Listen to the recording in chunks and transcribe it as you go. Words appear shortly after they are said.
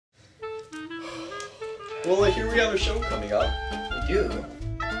Well, like, here we have a show coming up. We do.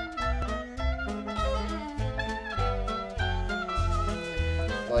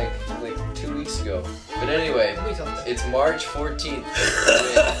 Like 2 weeks ago. But anyway, it's March 14th.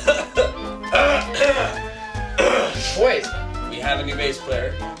 Boys, we have a new bass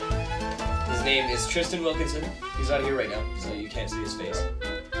player. His name is Tristan Wilkinson. He's not here right now, so you can't see his face.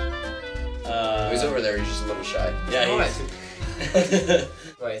 He's over there, he's just a little shy. Yeah, he's...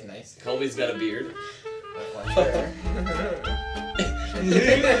 Boy, he's nice. Colby's got a beard.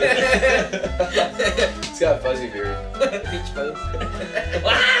 He's got a fuzzy beard. Beach pose.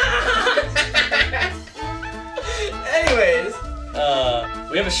 Anyways.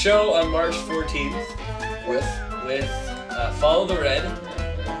 We have a show on March 14th with Follow the Red,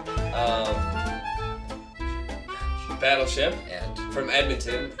 Battleship from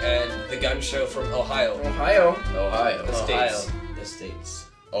Edmonton, and The Gun Show from Ohio. Ohio. The States. The States.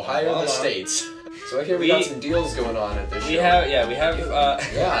 Ohio, the States. So I hear we got some deals going on at this show. We have. Yeah,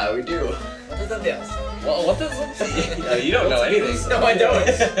 we do. What are the deals? Well, what does you don't know anything. No, I don't.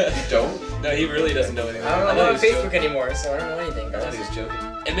 You don't? No, he really doesn't know anything. I don't know about Facebook anymore, so I don't know anything, I guys. thought he was joking.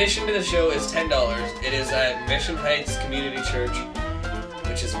 Admission to the show is $10. It is at Mission Heights Community Church,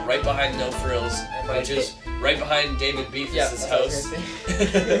 which is right behind No Frills, which is right behind David Beefus' house.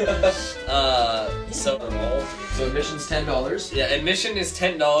 So admission's $10. Yeah, admission is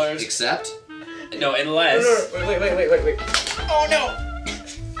 $10. Except? No, unless... No, wait. Oh no!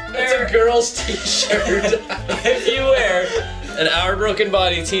 It's a girl's t-shirt. If you wear an Our Broken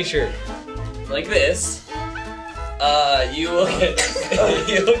Body t-shirt like this, you will get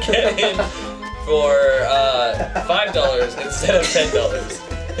in for $5 instead of $10.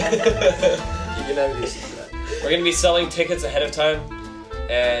 You can have this for that. We're going to be selling tickets ahead of time,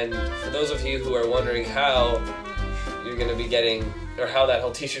 and for those of you who are wondering how you're going to be getting, or how that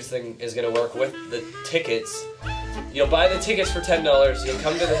whole t-shirt thing is going to work with the tickets, you'll buy the tickets for $10. You'll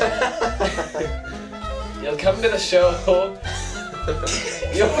come to the show.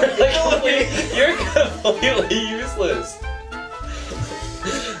 You're completely useless.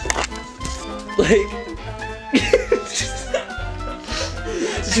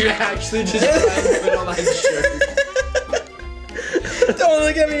 Did you actually just try and put on my shirt? Don't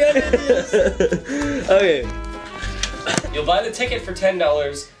look at me, I'm idiot. Okay. You'll buy the ticket for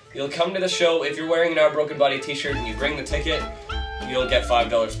 $10. You'll come to the show. If you're wearing an Our Broken Body t-shirt and you bring the ticket, you'll get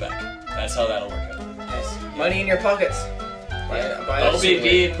 $5 back. That's how that'll work out. Nice. Money in your pockets. Buy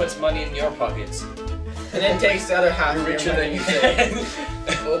OBB puts money in your pockets. And then takes the other half. You're richer than you think.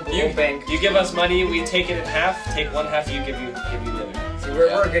 Bank. You give us money, we take it in half. Take one half, you give you the other half. See, we're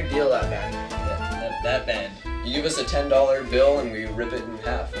a good deal, that band. Yeah, that band. You give us a $10 bill and we rip it in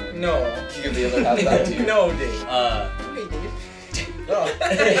half. And No. You give the other half back to you. No, Dave. Wait, Dave. Oh.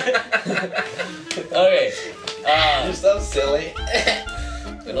 Okay. You're so silly.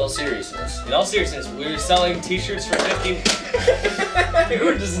 In all seriousness. We're selling t-shirts for $15.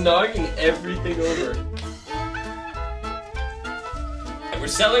 We're just knocking everything over. We're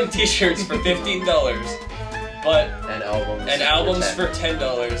selling t-shirts for $15, but and albums for $10.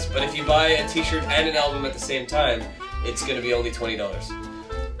 But if you buy a t-shirt and an album at the same time, it's gonna be only $20.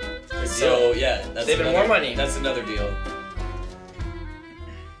 So yeah, that's saving more money. That's another deal.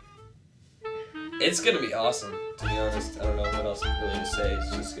 It's gonna be awesome, to be honest. I don't know what else really to say. It's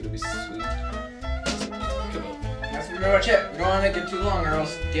just gonna be sweet. Come on. That's pretty much it. We don't want to make it too long, or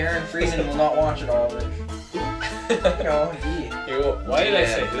else Darren Friesen will not watch it all of it. No, he. Why did I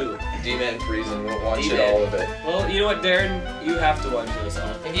say who? D-Man Friesen won't watch D-Man. it all of it. Well, you know what, Darren? You have to watch this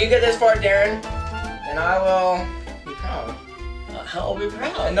all. If you get this far, Darren, then I will be proud. I'll be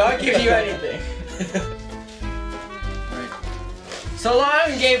proud. And not give you anything. Right. So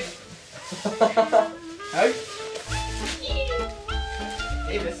long, Gabe.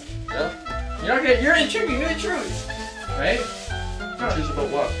 Davis. Yeah? You're in truth. You're the truth. Right? Truth about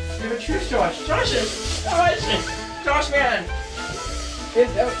what? You're the truth, Josh. Josh, man. I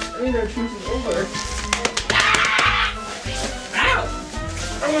mean, their truth is over. Ow!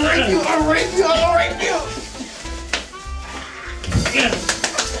 I'm gonna rape you. I'll rape you.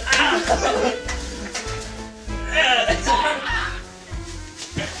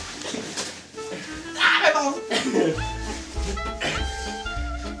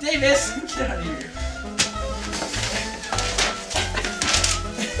 Davis, get out of here.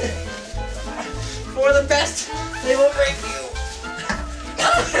 For the best, they will rape you.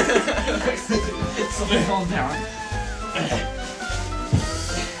 So they fall down.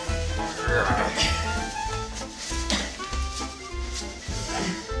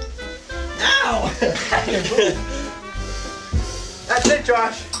 Ow! That's it,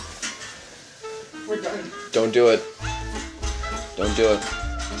 Josh. We're done. Don't do it. Don't do it.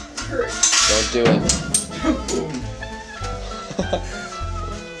 Don't do it.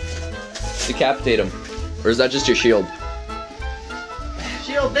 Decapitate him. Or is that just your shield?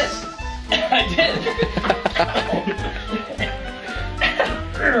 Shield this. I did.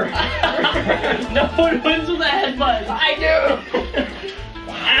 No one wins with a headbutt. I do.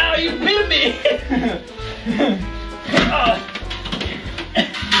 Ow, you bit me.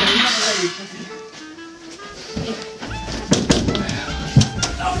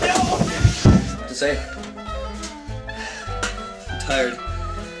 Oh no. What to say? I'm tired.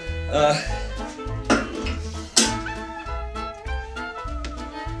 Look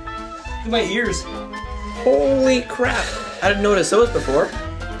at my ears. Holy crap! I didn't notice those before.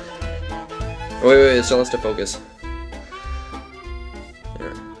 Wait, it still has to focus.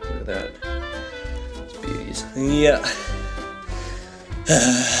 There, look at that. It's beauties. Yeah.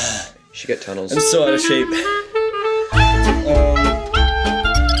 You should get tunnels. I'm so out of shape.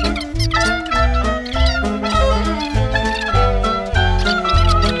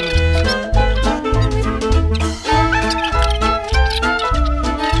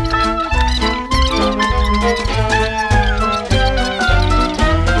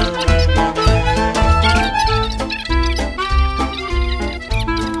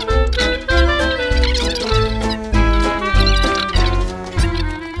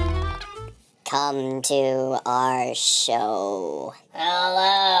 Come to our show.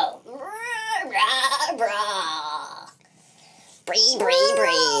 Hello. Rah, rah, rah. Bree, bree,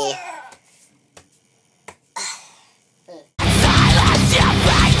 bree.